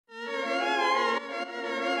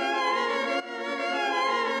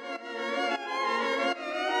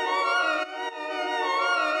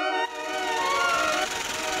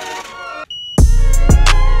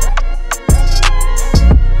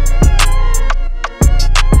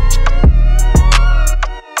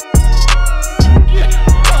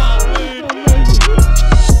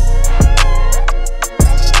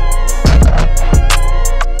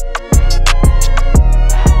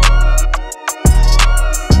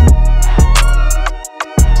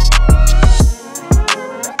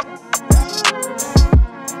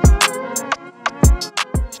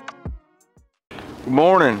Good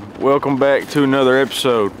morning. Welcome back to another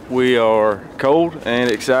episode. We are cold and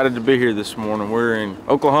excited to be here this morning. We're in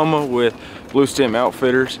Oklahoma with Bluestem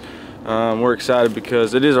Outfitters. We're excited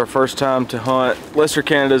because it is our first time to hunt lesser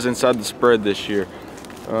Canadas inside the spread this year.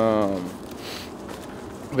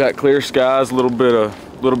 We've got clear skies, a little bit of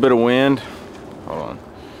wind. Hold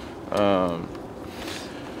on.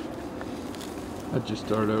 I just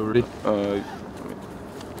started over.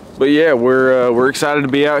 But yeah, we're excited to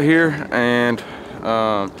be out here, and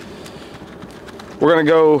we're gonna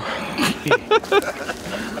go.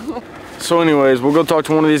 So anyways, we'll go talk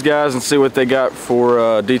to one of these guys and see what they got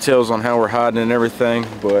for details on how we're hiding and everything.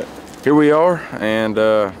 But here we are, and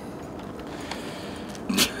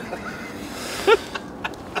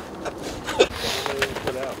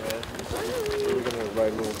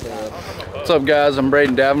What's up, guys? I'm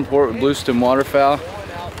Braden Davenport with Bluestem Waterfowl.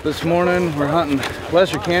 This morning we're hunting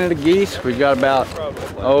lesser Canada geese. We've got about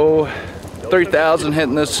 3,000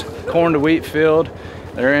 hitting this corn to wheat field.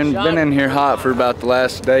 Been in here hot for about the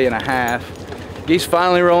last day and a half. Geese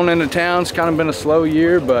finally rolling into town. It's kind of been a slow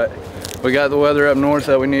year, but we got the weather up north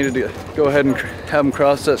that we needed to go ahead and have them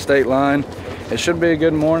cross that state line. It should be a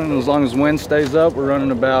good morning as long as wind stays up. We're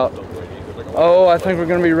running about, I think we're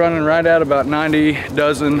gonna be running right at about 90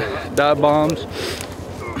 dozen dive bombs.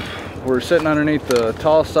 We're sitting underneath the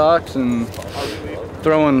tall socks and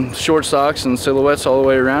throwing short socks and silhouettes all the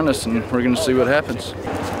way around us, and we're gonna see what happens.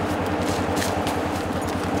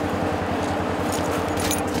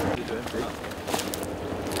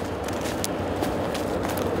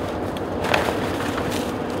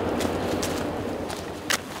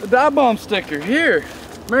 The dive bomb sticker here.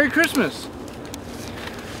 Merry Christmas.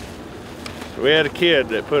 We had a kid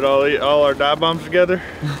that put all our dive bombs together.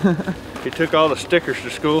 He took all the stickers to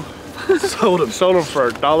school, sold them for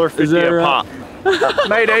 $1.50 a pop.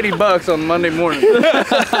 Made 80 bucks on Monday morning.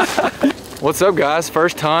 What's up, guys?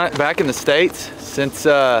 First hunt back in the States since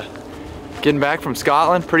getting back from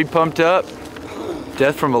Scotland. Pretty pumped up.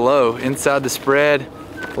 Death from below, inside the spread.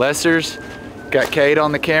 Lessers. Got Cade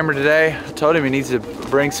on the camera today. I told him he needs to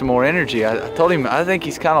bring some more energy. I told him I think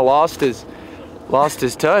he's kind of lost his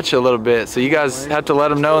touch a little bit. So you guys have to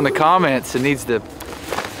let him know in the comments. It needs to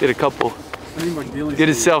get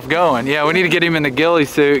himself going. Yeah, we need to get him in the Gillie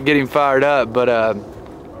suit, get him fired up. But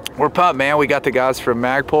we're pumped, man. We got the guys from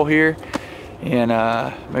Magpul here, and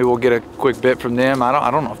maybe we'll get a quick bit from them. I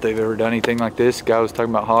don't know if they've ever done anything like this. Guy was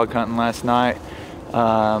talking about hog hunting last night,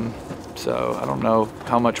 so I don't know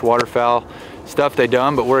how much waterfowl stuff they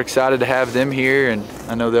done, but we're excited to have them here, and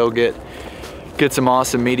I know they'll get some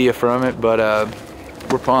awesome media from it. But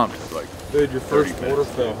we're pumped. Dude, your first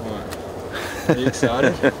waterfowl hunt. Are you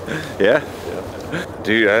excited? Yeah.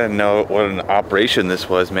 Dude, I didn't know what an operation this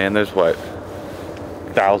was, man. There's what,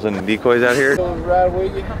 1,000 decoys out here? Ride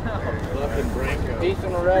with you? He's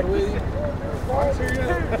gonna ride with you?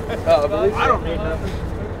 I don't need nothing.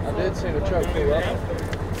 I did see the truck pull up.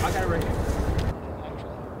 I got it right here.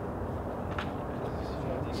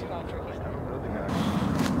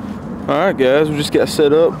 All right, guys, we just got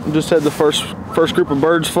set up. We just had the first group of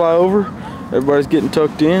birds fly over. Everybody's getting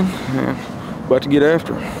tucked in and about to get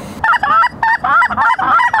after them.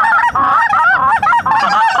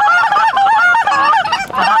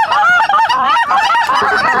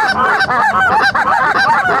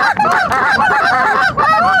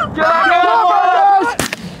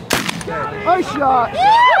 Nice shot!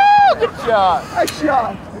 Good shot! Nice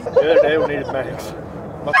shot! The other day we needed mags.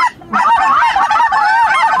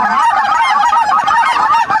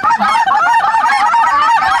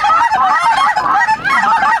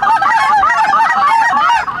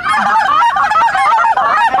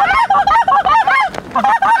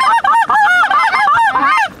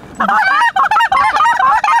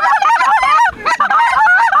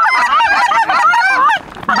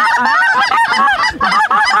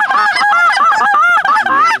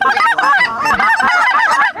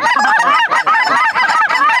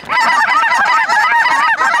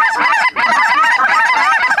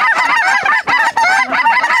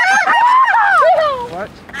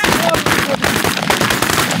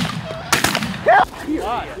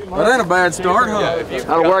 That ain't a bad start, huh?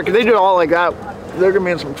 That'll work. If they do all like that, they're gonna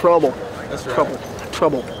be in some trouble. That's right.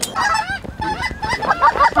 Trouble.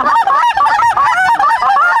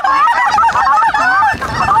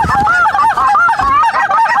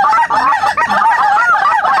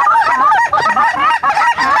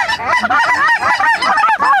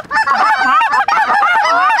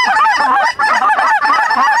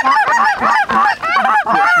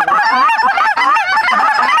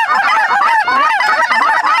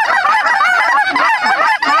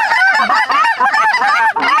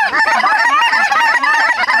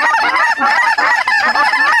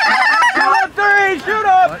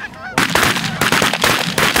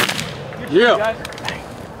 Yeah.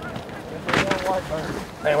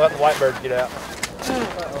 Hey, let the whitebirds get out.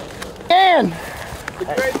 And the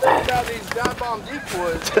great thing about these dive bomb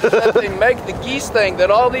decoys is that they make the geese think that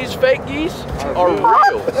all these fake geese are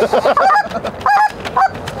real.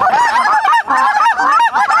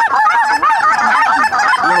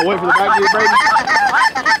 You wanna wait for the back gate, baby?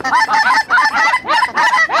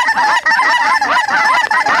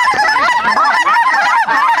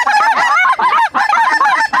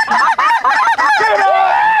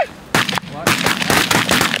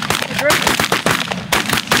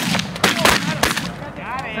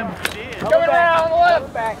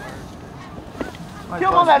 Kill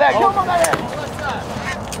him on that egg! Kill him on that egg!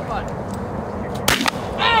 Come on.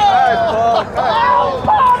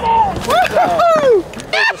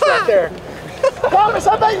 Right there. Thomas, I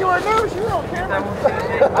thought you were nervous. You don't care. I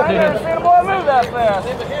ain't never seen a boy move that fast.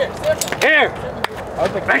 Here!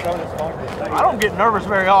 I don't get nervous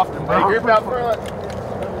very often, bro. Grip out front.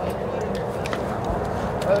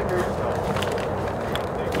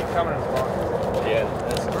 Keep coming in front. Yeah,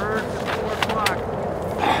 that's birds at 4 o'clock.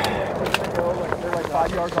 They're like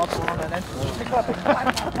 5 yards off the line and then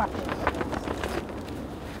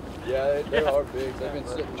Yeah, they are big. They've been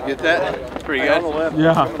sitting. Did you get that? It's pretty good.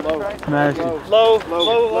 Yeah. Nasty. low,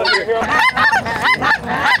 here.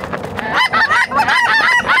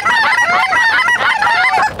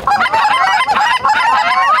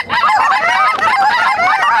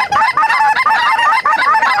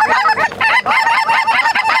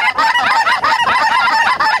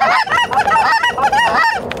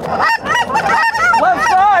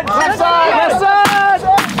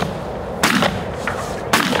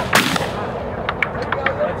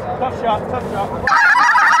 Tough shot.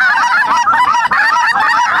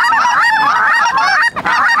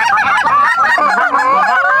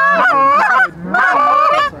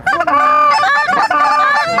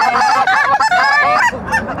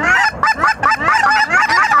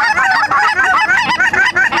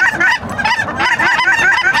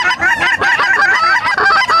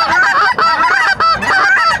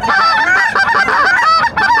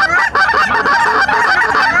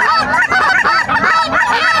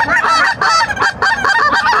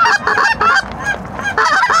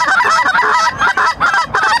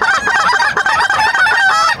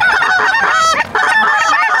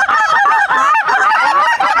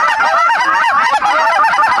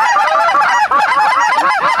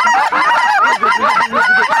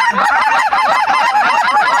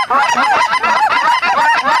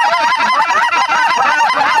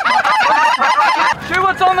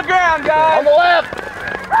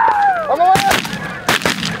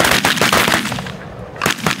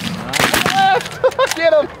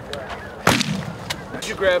 Get him!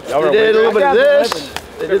 You grab. They did a little bit of this.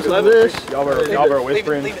 They did some of this. Y'all were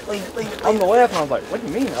whispering. Leave it. On the left, and I was like, what do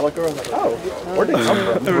you mean? I looked over and I was like, oh, where did it come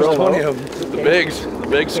from? There was 20 of them. The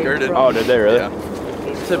bigs skirted. Oh, did they really? Yeah.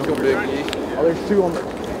 Typical big geese. Oh, there's 2 on the...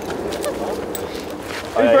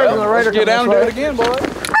 Birds on the radar. Get down and do it again, boy.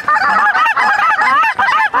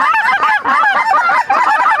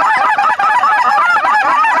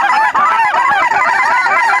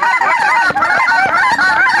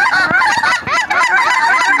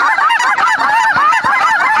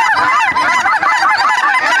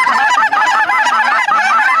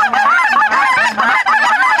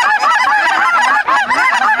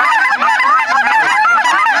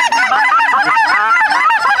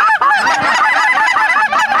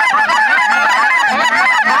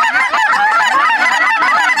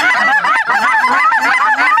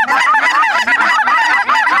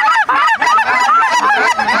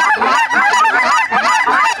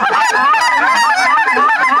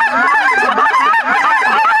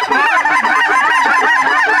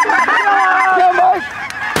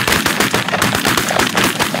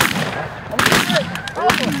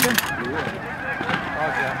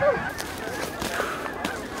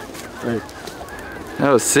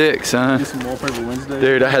 That was sick, son. Get some wallpaper Wednesday.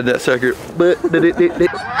 Dude, I had that sucker.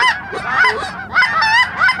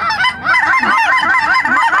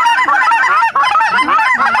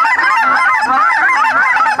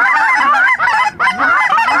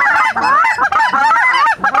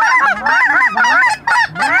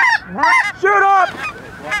 Shoot up!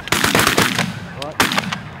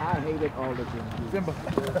 I hate it all the time. Simba.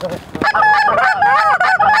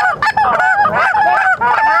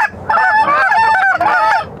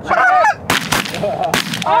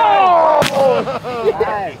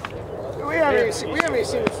 Nice. We haven't even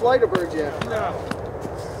seen a flight of birds yet. No.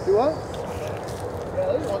 Do what? Yeah,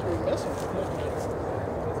 those ones we're missing.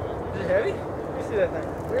 Is it heavy?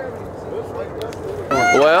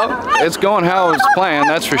 Well, it's going how it's planned,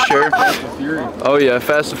 that's for sure. Oh yeah,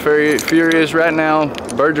 fast and furious right now.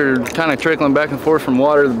 Birds are kind of trickling back and forth from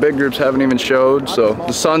water. The big groups haven't even showed, so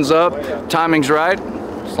the sun's up, timing's right.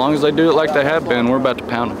 As long as they do it like they have been, we're about to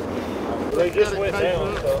pound them. They just went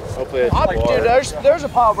down, so hopefully it's Dude, there's a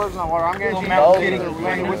pile of birds on the water. I'm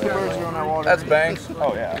guaranteeing with the birds are on that water. That's Banks.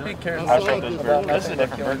 Oh yeah. Be careful. This is a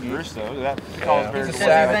different bird roost though. That He's a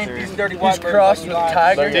savage. He's dirty white bird. Crossed with a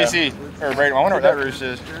tiger. DC or Brady. I wonder what that roost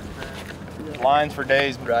is. Lines for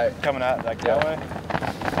days, right? Coming out like that way.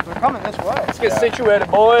 They're coming this way. Let's get situated,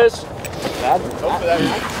 boys. Hopefully that.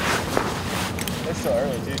 It's still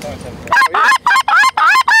early too. It's only 10.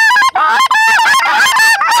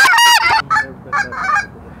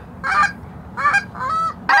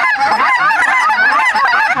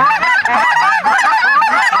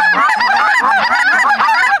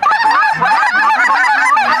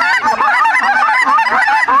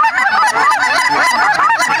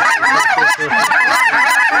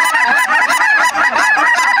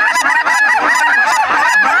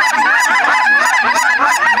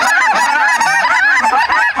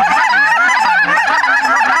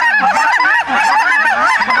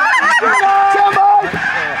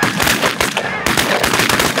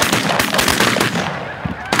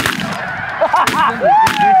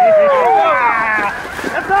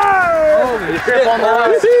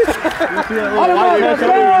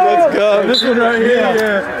 Let's go. This one right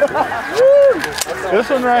here. This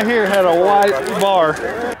one right here had a white bar.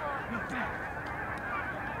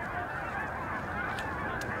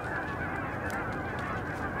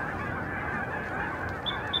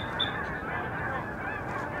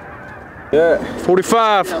 Yeah.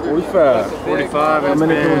 45. 45. 45. How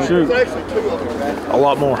many can we shoot? A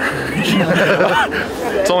lot more.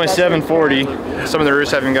 It's only 7:40. Some of the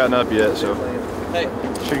roosts haven't gotten up yet, so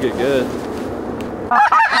should get good.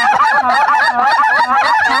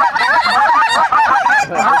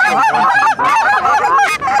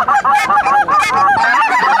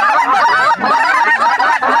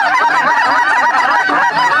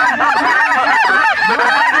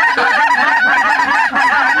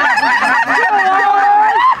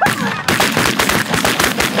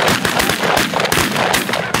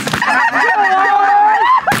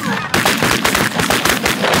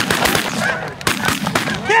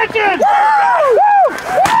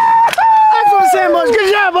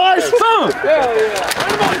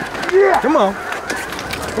 Come on.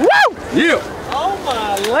 Woo! Yeah. Oh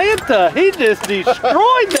my Lanta, he just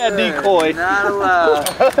destroyed that decoy. Not allowed.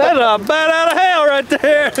 That's a bat out of hell right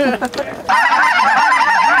there.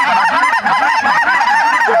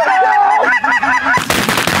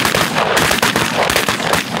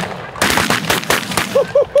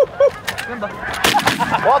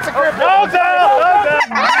 What's a grip? Dogs out! Dogs out!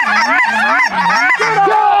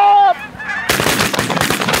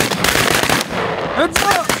 It's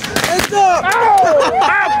up! It's up!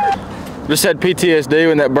 Just had PTSD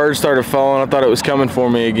when that bird started falling. I thought it was coming for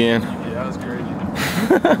me again. Yeah, that was crazy.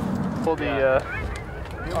 Pulled the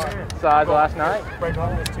size last night.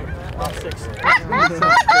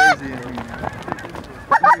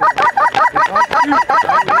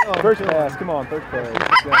 First pass, come on, first pass.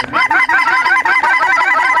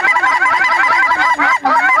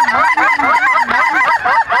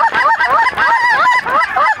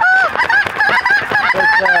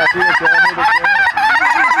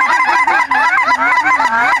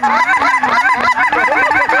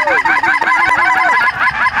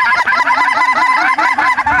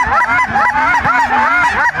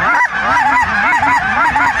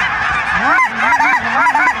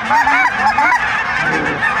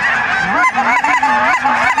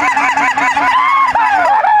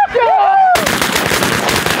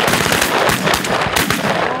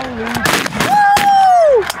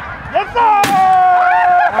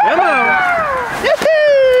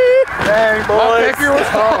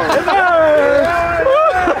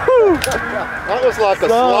 That was like a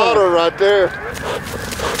slaughter right there.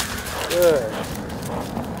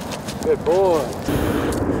 Good boy.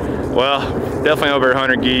 Well, definitely over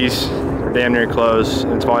 100 geese. We're damn near close.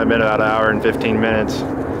 It's probably been about an hour and 15 minutes.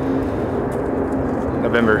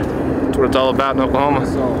 November. That's what it's all about in Oklahoma.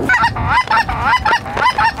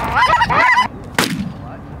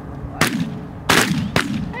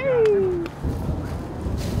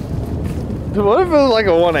 Dude, what if it was like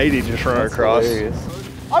a 180 just run across? I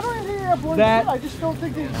don't hear that. I just don't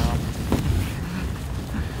think it's...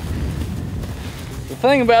 The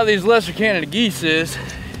thing about these lesser Canada geese is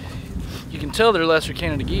you can tell they're lesser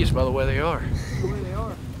Canada geese by the way they are. The way they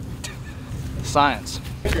are. Science.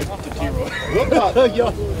 He's going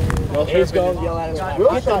to yell at us.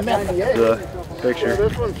 picture. Yeah,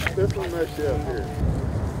 this one messed you up here.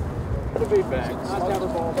 It'll be back.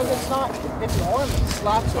 Because it's not, if your arm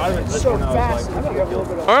slaps it, it's so fast.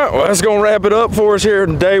 All right, well, that's gonna wrap it up for us here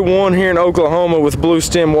day one here in Oklahoma with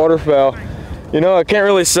Bluestem Waterfowl. You know, I can't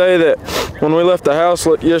really say that when we left the house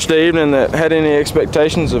yesterday evening that had any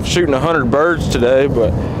expectations of shooting 100 birds today,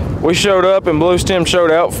 but we showed up and Bluestem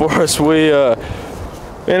showed out for us. We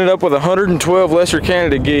ended up with 112 lesser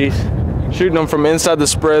Canada geese, shooting them from inside the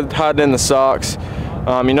spread, hiding in the socks.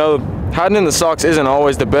 You know, hiding in the socks isn't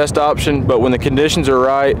always the best option, but when the conditions are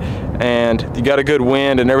right and you got a good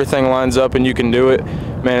wind and everything lines up and you can do it,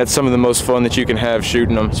 man, it's some of the most fun that you can have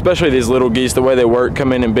shooting them, especially these little geese, the way they work,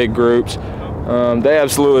 come in big groups. They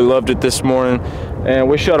absolutely loved it this morning, and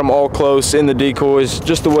we shot them all close in the decoys,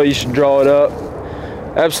 just the way you should draw it up.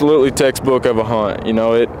 Absolutely textbook of a hunt. You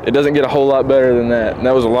know, it doesn't get a whole lot better than that, and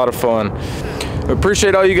that was a lot of fun. We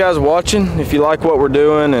appreciate all you guys watching. If you like what we're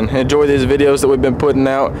doing and enjoy these videos that we've been putting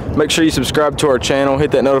out, make sure you subscribe to our channel,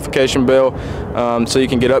 hit that notification bell so you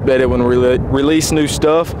can get updated when we release new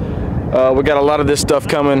stuff. We got a lot of this stuff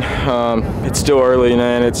coming. It's still early,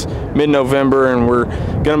 man. It's mid-November and we're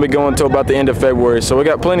gonna be going till about the end of February. So we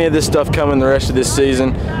got plenty of this stuff coming the rest of this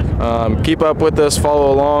season. Keep up with us,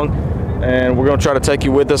 follow along, and we're gonna try to take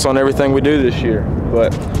you with us on everything we do this year.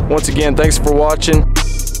 But once again, thanks for watching.